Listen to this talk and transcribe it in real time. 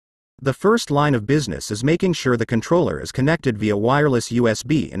The first line of business is making sure the controller is connected via wireless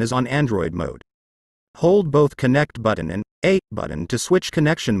USB and is on Android mode. Hold both Connect button and A button to switch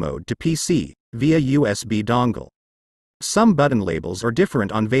connection mode to PC via USB dongle. Some button labels are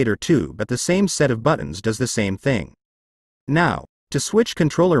different on Vader 2, but the same set of buttons does the same thing. Now, to switch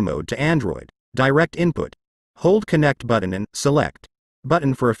controller mode to Android, direct input, hold Connect button and Select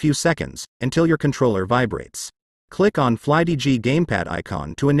button for a few seconds, until your controller vibrates. Click on Flydigi gamepad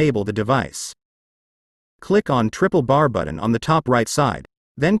icon to enable the device. Click on triple bar button on the top right side,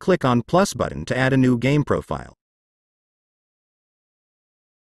 then click on plus button to add a new game profile.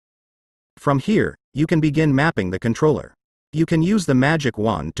 From here, you can begin mapping the controller. You can use the magic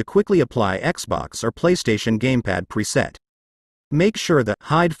wand to quickly apply Xbox or PlayStation gamepad preset. Make sure the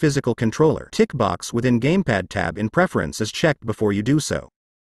Hide Physical Controller tick box within Gamepad tab in Preference is checked before you do so.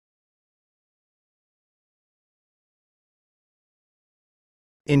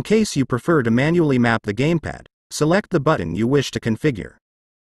 In case you prefer to manually map the gamepad, select the button you wish to configure.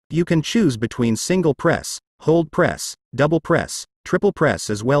 You can choose between single press, hold press, double press, triple press,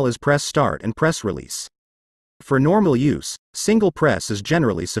 as well as press start and press release. For normal use, single press is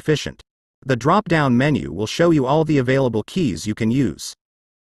generally sufficient. The drop-down menu will show you all the available keys you can use.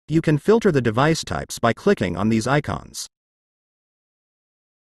 You can filter the device types by clicking on these icons.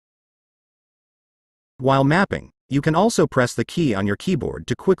 While mapping, you can also press the key on your keyboard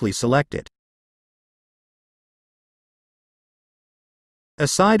to quickly select it.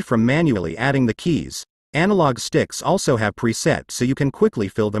 Aside from manually adding the keys, analog sticks also have presets so you can quickly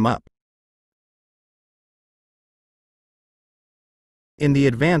fill them up. In the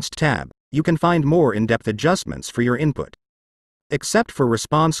Advanced tab, you can find more in-depth adjustments for your input. Except for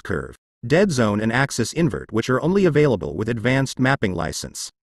response curve, dead zone and axis invert, which are only available with Advanced Mapping license.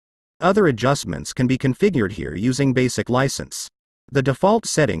 Other adjustments can be configured here using Basic license. The default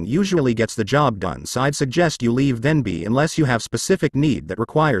setting usually gets the job done, so I'd suggest you leave then be unless you have specific need that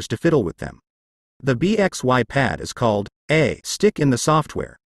requires to fiddle with them. The BXY pad is called A stick in the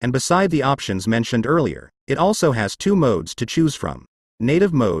software, and beside the options mentioned earlier, it also has two modes to choose from: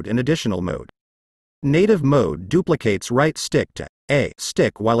 native mode and additional mode. Native mode duplicates right stick to A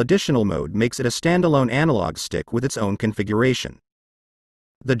stick, while additional mode makes it a standalone analog stick with its own configuration.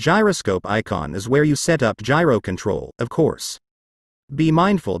 The gyroscope icon is where you set up gyro control, of course. Be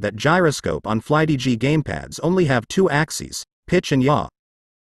mindful that gyroscope on Flydigi gamepads only have two axes, pitch and yaw.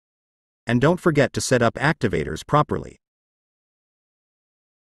 And don't forget to set up activators properly.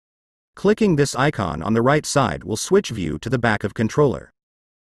 Clicking this icon on the right side will switch view to the back of controller.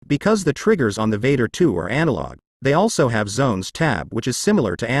 Because the triggers on the Vader 2 are analog, they also have Zones tab, which is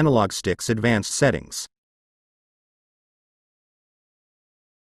similar to Analog Stick's advanced settings.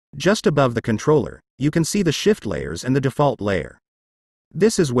 Just above the controller, you can see the shift layers and the default layer.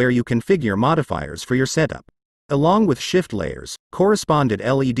 This is where you configure modifiers for your setup. Along with shift layers, corresponded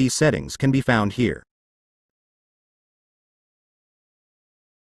LED settings can be found here.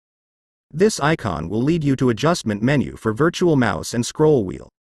 This icon will lead you to adjustment menu for virtual mouse and scroll wheel.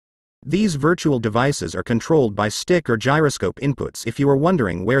 These virtual devices are controlled by stick or gyroscope inputs if you are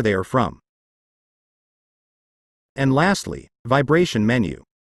wondering where they are from. And lastly, vibration menu.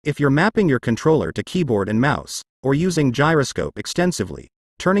 If you're mapping your controller to keyboard and mouse, or using gyroscope extensively,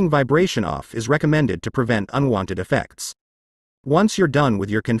 turning vibration off is recommended to prevent unwanted effects. Once you're done with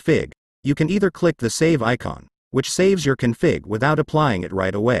your config, you can either click the save icon, which saves your config without applying it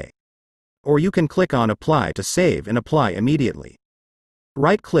right away. Or you can click on Apply to save and apply immediately.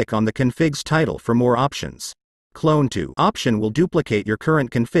 Right-click on the config's title for more options. Clone to option will duplicate your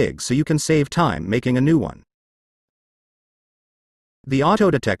current config so you can save time making a new one. The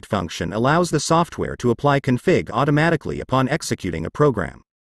Autodetect function allows the software to apply config automatically upon executing a program.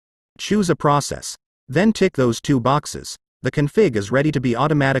 Choose a process, then tick those two boxes. The config is ready to be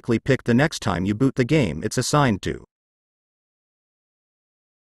automatically picked the next time you boot the game it's assigned to.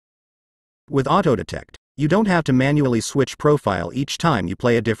 With Autodetect, you don't have to manually switch profile each time you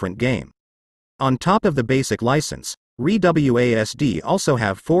play a different game. On top of the basic license, reWASD also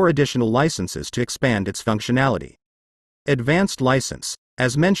have 4 additional licenses to expand its functionality. Advanced license,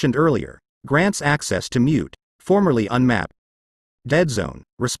 as mentioned earlier, grants access to mute, formerly unmapped, dead zone,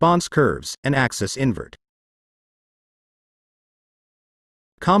 response curves, and axis invert.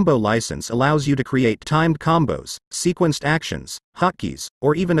 Combo license allows you to create timed combos, sequenced actions, hotkeys,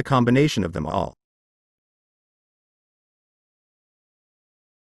 or even a combination of them all.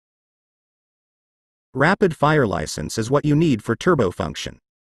 Rapid fire license is what you need for turbo function.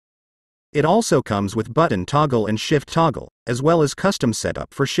 It also comes with button toggle and shift toggle, as well as custom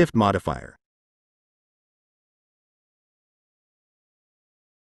setup for shift modifier.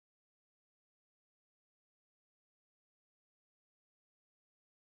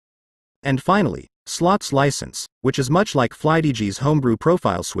 And finally, slots license, which is much like Flydigi's homebrew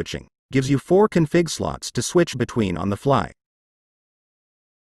profile switching, gives you 4 config slots to switch between on the fly.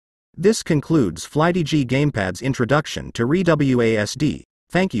 This concludes Flydigi Gamepad's introduction to reWASD.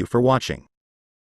 Thank you for watching.